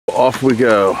off we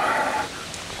go.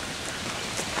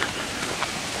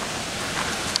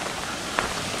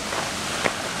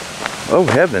 Oh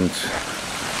heavens.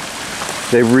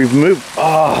 They've removed,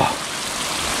 oh.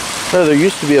 No, there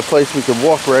used to be a place we could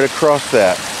walk right across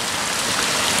that.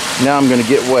 Now I'm gonna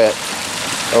get wet.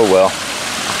 Oh well.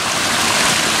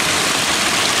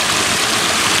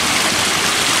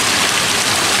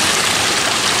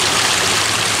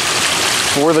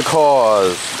 For the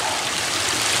cause.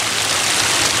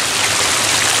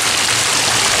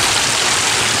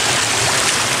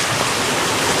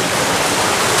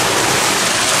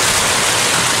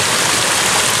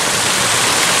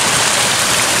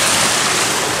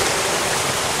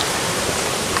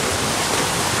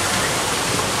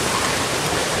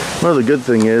 Well, the good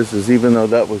thing is even though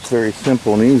that was very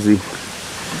simple and easy,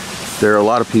 there are a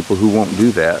lot of people who won't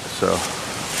do that, so.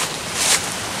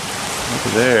 Look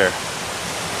at there.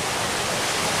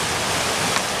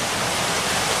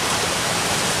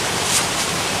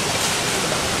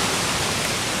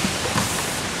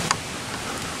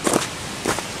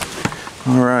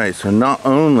 All right, so not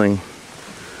only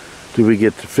do we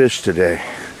get to fish today,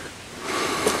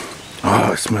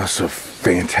 oh, it smells so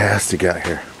fantastic out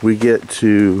here. We get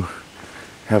to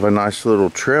have a nice little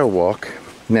trail walk.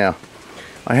 Now,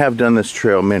 I have done this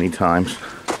trail many times,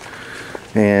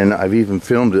 and I've even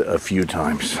filmed it a few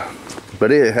times,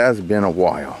 but it has been a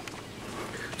while.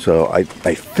 So I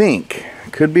think,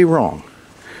 could be wrong,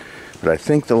 but I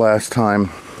think the last time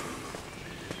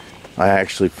I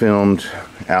actually filmed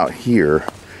out here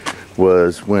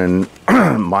was when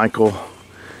Michael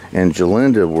and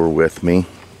Jalinda were with me,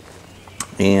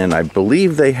 and I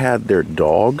believe they had their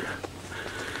dog,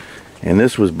 and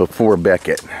this was before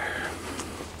Beckett.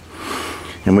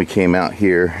 And we came out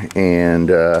here, and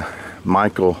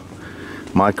Michael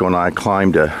and I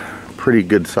climbed a pretty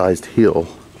good sized hill.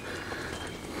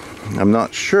 I'm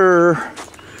not sure.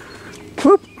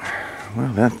 Whoop.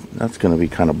 Well, that's going to be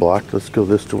kind of blocked. Let's go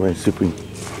this way and see if we.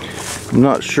 I'm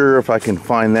not sure if I can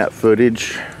find that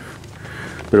footage,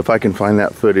 but if I can find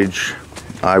that footage,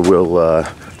 I will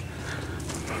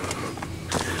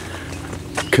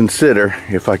consider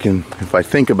if I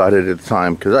think about it at the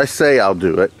time, because I say I'll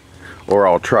do it or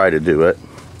I'll try to do it,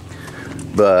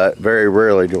 but very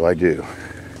rarely do I do.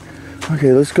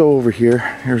 Okay, let's go over here.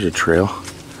 Here's a trail.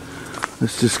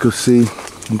 Let's just go see.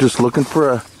 I'm just looking for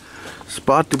a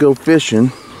spot to go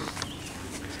fishing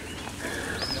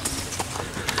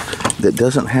that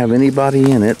doesn't have anybody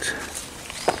in it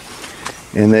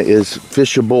and that is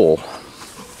fishable.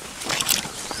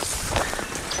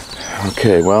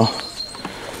 Okay, well,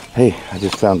 hey, I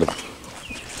just found a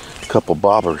couple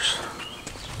bobbers.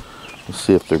 Let's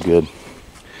see if they're good.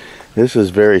 This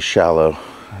is very shallow.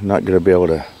 I'm not gonna be able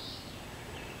to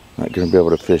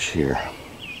fish here.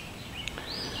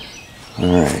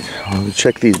 Alright, let me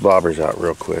check these bobbers out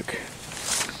real quick.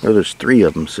 Oh, there's 3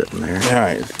 of them sitting there.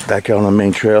 Alright, back out on the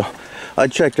main trail. I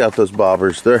checked out those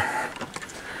bobbers. They're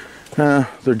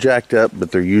jacked up,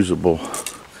 but they're usable.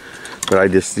 But I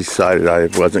just decided I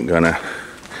wasn't gonna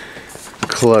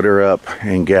clutter up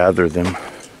and gather them.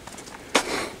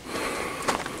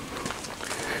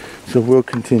 So we'll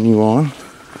continue on.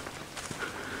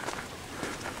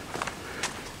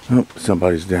 Oh,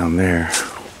 somebody's down there.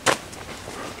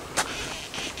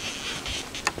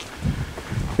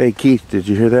 Hey Keith, did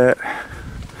you hear that?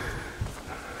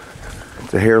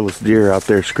 It's a hairless deer out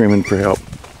there screaming for help.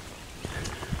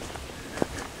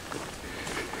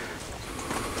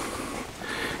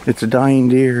 It's a dying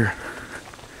deer.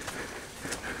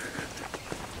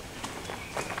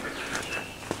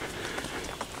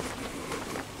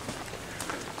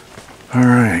 All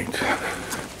right.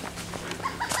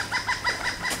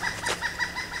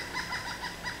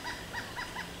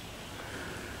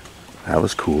 That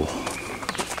was cool.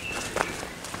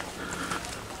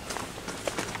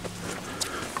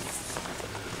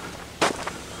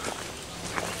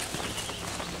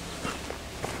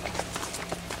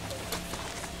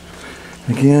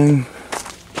 Again,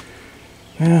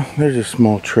 yeah, there's a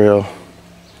small trail,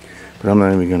 but I'm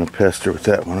not even going to pester with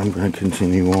that one. I'm going to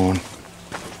continue on.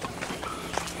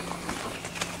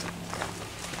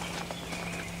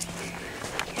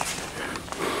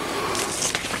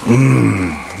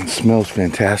 It smells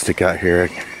fantastic out here.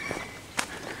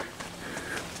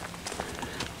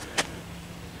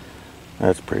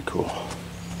 That's pretty cool.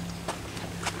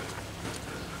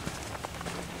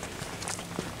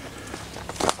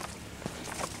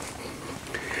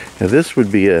 Now this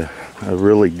would be a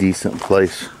really decent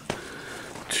place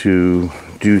to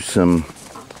do some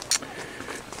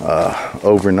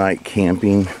overnight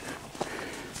camping.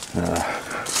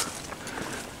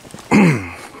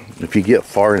 If you get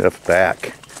far enough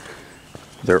back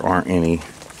there aren't any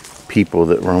people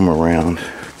that roam around.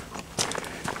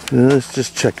 So let's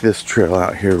just check this trail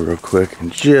out here real quick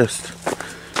and just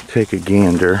take a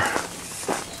gander.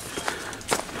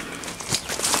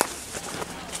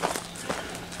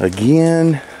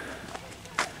 Again,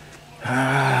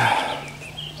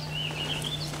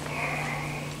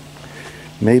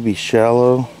 maybe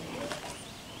shallow.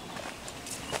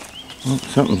 Oh,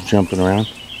 something's jumping around.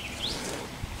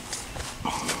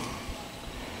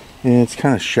 Yeah, it's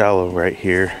kind of shallow right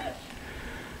here.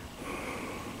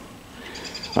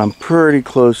 I'm pretty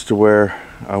close to where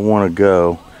I want to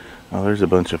go. Oh, there's a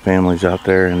bunch of families out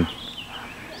there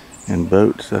in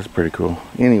boats. That's pretty cool.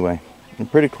 Anyway, I'm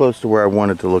pretty close to where I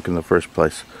wanted to look in the first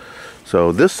place.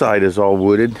 So this side is all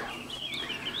wooded.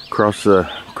 Across the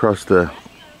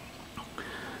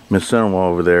Mississinawa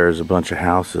over there is a bunch of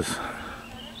houses.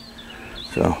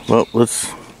 So, well, let's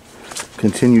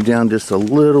continue down just a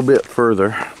little bit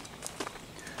further.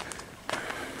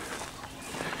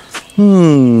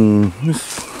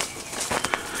 Let's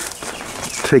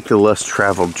take the less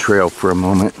traveled trail for a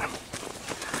moment,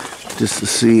 just to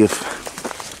see if,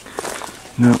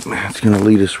 nope, it's going to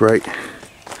lead us right.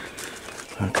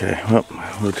 Okay, well,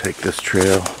 we'll take this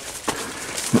trail.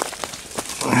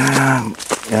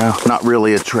 Yeah, not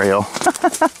really a trail.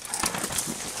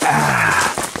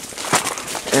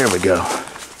 There we go.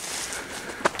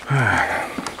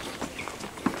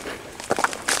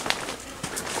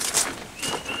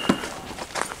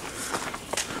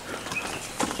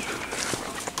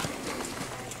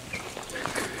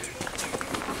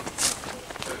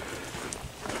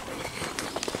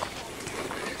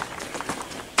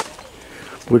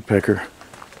 Woodpecker.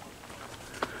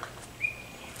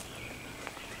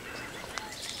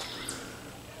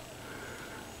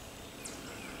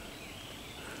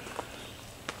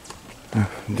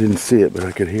 Didn't see it, but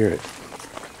I could hear it.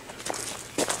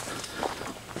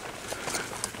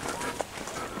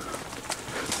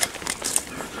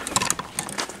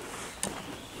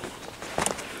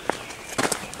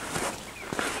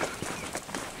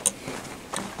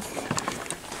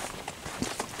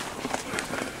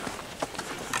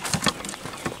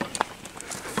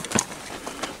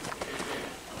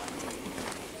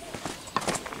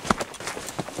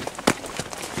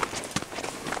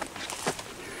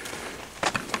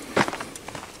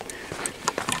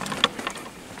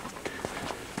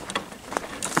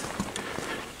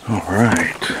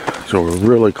 Alright, so we're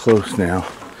really close now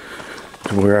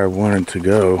to where I wanted to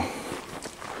go.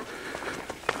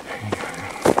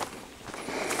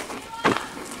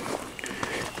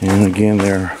 And again,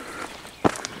 there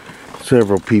are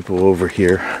several people over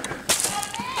here.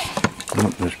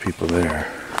 Oh, there's people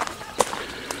there.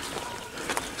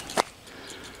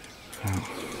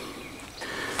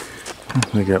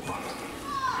 They got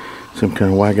some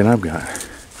kind of wagon I've got.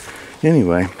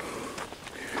 Anyway,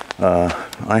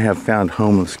 I have found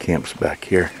homeless camps back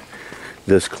here,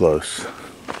 this close.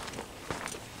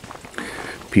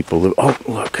 People live, oh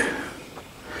look.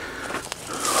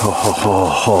 Ho ho ho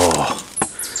ho.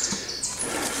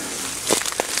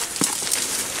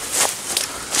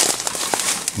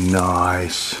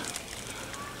 Nice.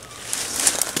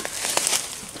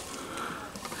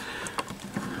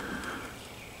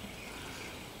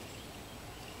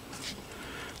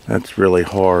 That's really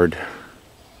hard.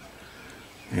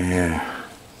 Yeah.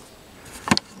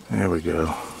 There we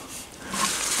go.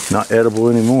 Not edible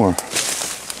anymore.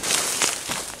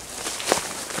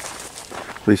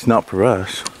 At least not for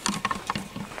us.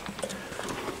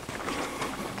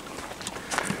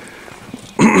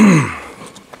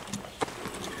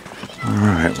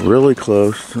 Alright, really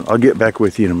close. I'll get back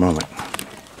with you in a moment.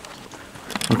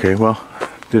 Okay, well,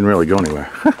 didn't really go anywhere.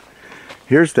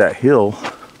 Here's that hill,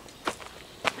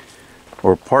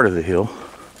 or part of the hill,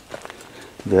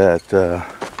 that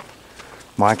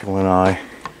Michael and I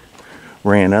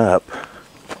ran up.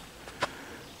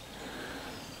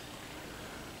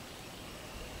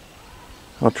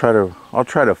 I'll try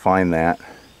to find that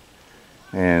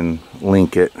and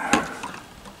link it.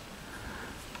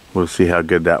 We'll see how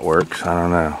good that works. I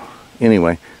don't know.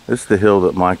 Anyway, this is the hill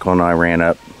that Michael and I ran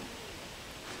up.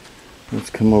 Let's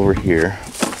come over here.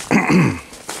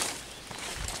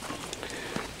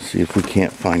 See if we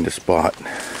can't find a spot.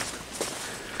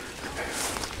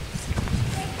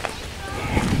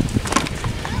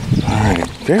 Alright,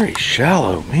 very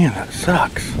shallow. Man, that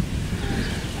sucks.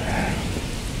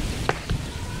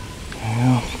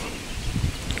 Well,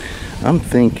 I'm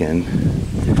thinking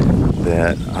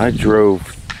that I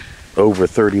drove over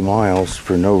 30 miles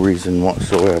for no reason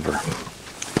whatsoever.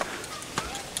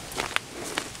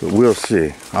 But we'll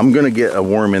see. I'm going to get a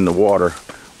worm in the water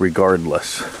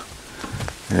regardless.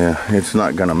 Yeah, it's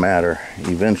not gonna matter.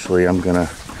 Eventually I'm gonna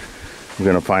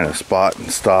find a spot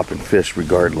and stop and fish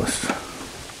regardless.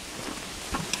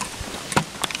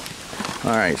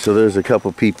 Alright, so there's a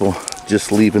couple people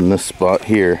just leaving this spot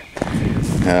here.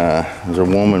 There's a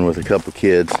woman with a couple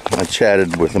kids. I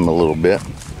chatted with them a little bit.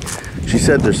 She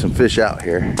said there's some fish out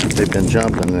here. They've been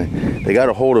jumping. They got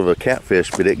a hold of a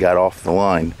catfish, but it got off the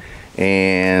line.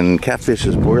 And catfish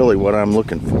is really what I'm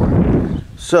looking for.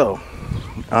 So,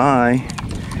 I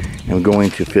am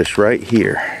going to fish right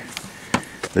here.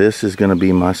 This is going to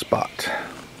be my spot.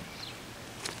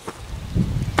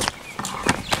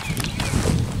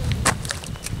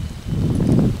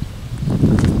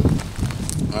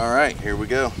 All right, here we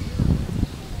go.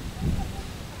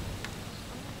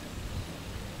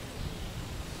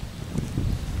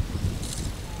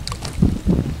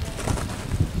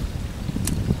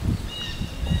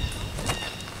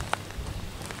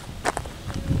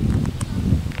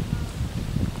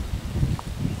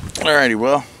 Alrighty,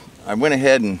 well, I went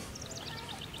ahead and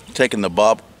taken the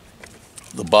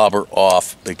bobber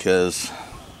off because,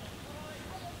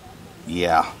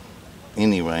 yeah,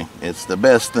 anyway, it's the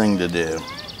best thing to do.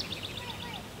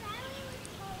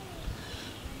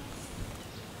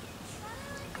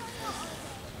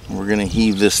 We're gonna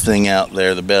heave this thing out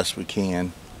there the best we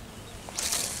can.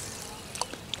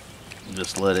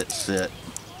 Just let it sit.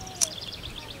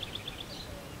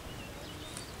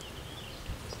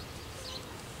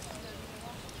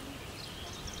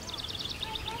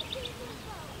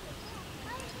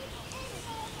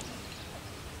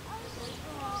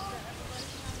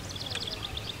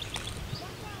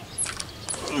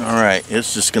 Alright,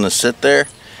 it's just gonna sit there,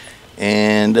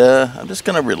 and I'm just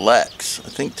gonna relax. I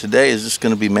think today is just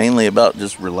gonna be mainly about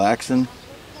just relaxing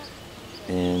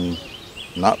and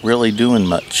not really doing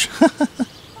much.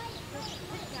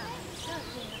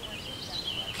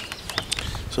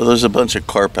 So there's a bunch of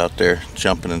carp out there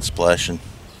jumping and splashing.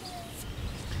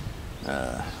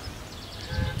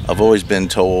 I've always been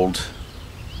told,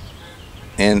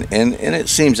 and it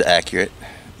seems accurate,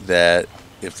 that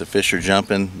if the fish are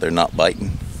jumping, they're not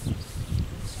biting.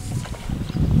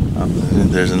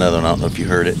 There's another one, I don't know if you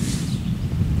heard it.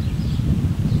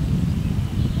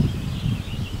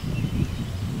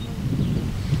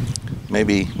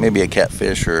 Maybe a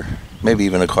catfish or maybe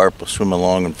even a carp will swim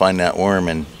along and find that worm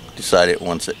and decide it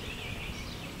wants it.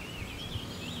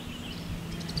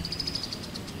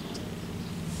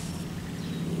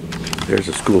 There's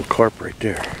a school of carp right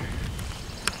there.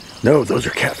 No, those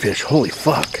are catfish. Holy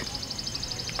fuck.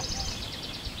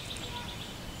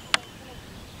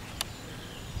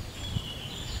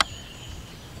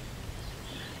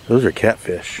 Those are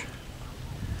catfish.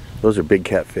 Those are big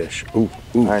catfish. Ooh,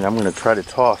 ooh. All right, I'm gonna try to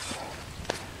toss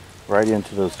right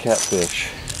into those catfish.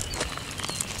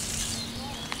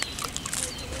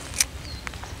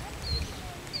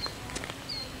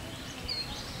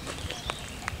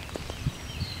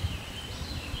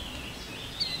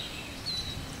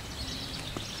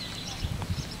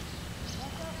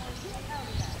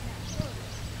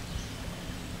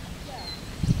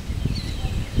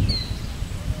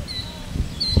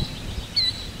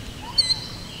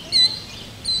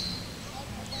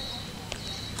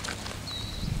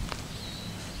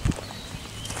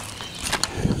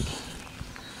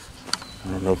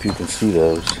 I don't know if you can see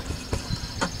those,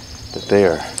 but they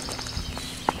are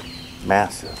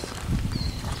massive.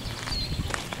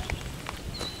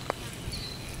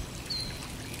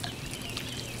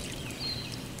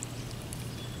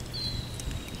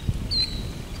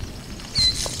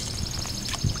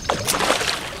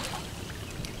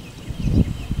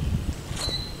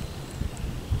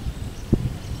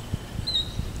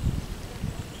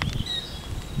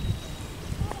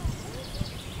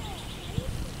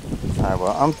 Alright,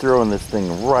 well, I'm throwing this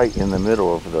thing right in the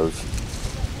middle of those,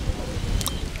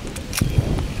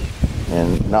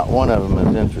 and not one of them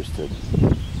is interested.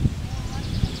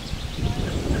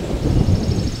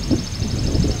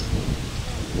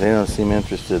 They don't seem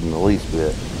interested in the least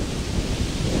bit.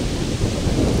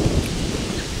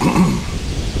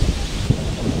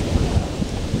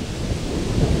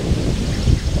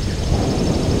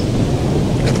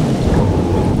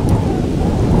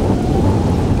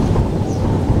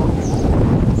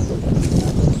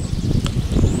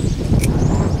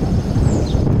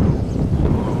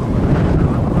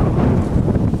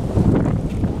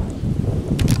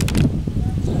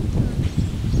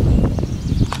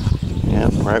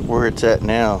 Right where it's at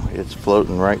now, it's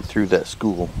floating right through that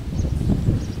school.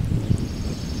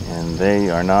 And they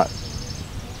are not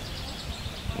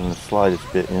in the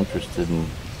slightest bit interested in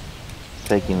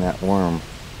taking that worm.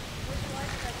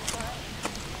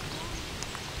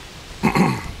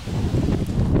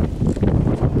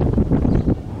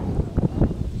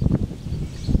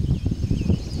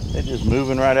 just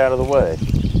moving right out of the way.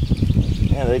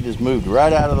 Yeah, they just moved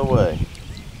right out of the way.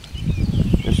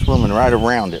 They're swimming right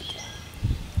around it.